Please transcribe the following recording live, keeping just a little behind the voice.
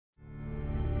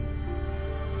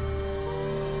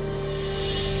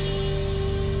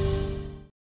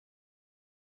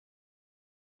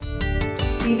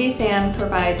CV San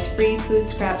provides free food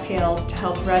scrap pails to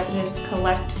help residents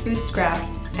collect food scraps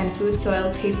and food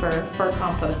soil paper for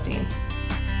composting.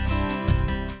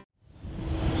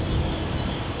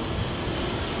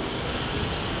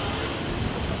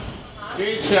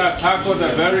 Fish tacos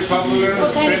are very popular.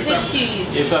 What kind of fish do you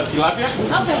use? It's a tilapia.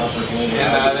 Okay.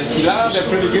 And the enchiladas, they're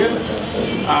pretty good.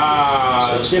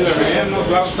 Chile relleno,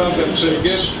 flautas, they're pretty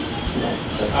good.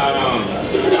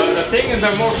 But the thing is,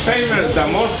 the more famous, the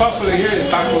more popular here is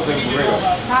tacos and burritos.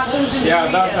 Tacos and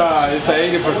yeah, burritos. It's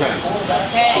 80%.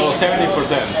 Okay. Or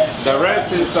 70%. The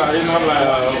rest is, like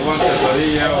one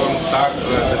quesadilla, one taco,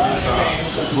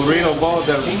 burrito bowl,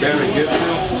 they're very good too.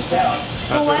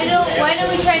 Well, why don't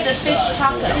we try the fish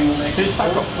taco? Fish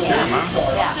taco? Sure, man.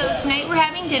 Yeah. So tonight we're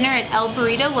having dinner at El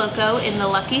Burrito Loco in the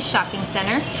Lucky's Shopping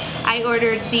Center. I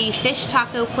ordered the fish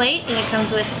taco plate, and it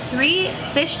comes with 3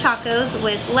 fish tacos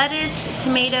with lettuce,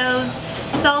 tomatoes,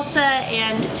 salsa,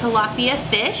 and tilapia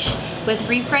fish with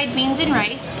refried beans and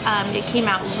rice. It came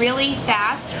out really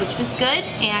fast, which was good,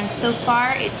 and so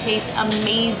far it tastes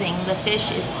amazing. The fish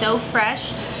is so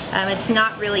fresh. It's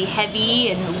not really heavy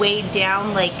and weighed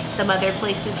down like some other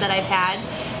places that I've had.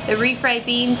 The refried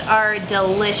beans are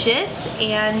delicious,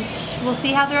 and we'll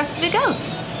see how the rest of it goes.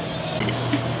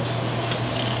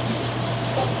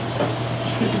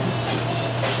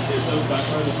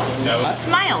 It's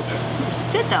mild.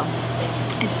 Good though.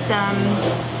 It's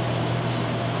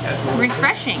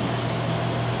refreshing. A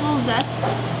little zest.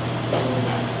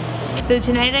 So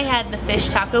tonight I had the fish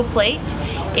taco plate.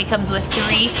 It comes with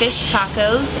 3 fish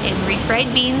tacos and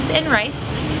refried beans and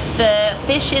rice. The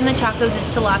fish in the tacos is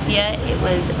tilapia. It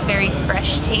was very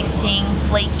fresh tasting,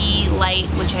 flaky, light,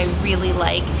 which I really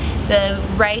like. The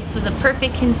rice was a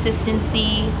perfect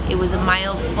consistency. It was a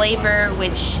mild flavor,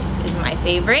 which is my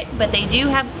favorite, but they do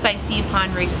have spicy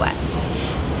upon request.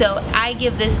 So I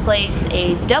give this place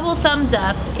a double thumbs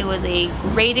up. It was a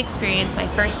great experience. My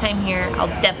first time here. I'll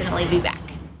definitely be back.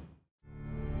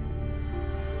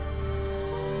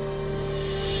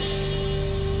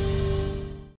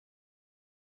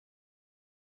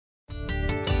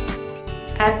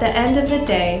 At the end of the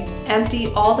day, empty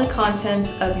all the contents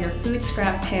of your food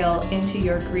scrap pail into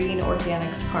your green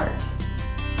organics part.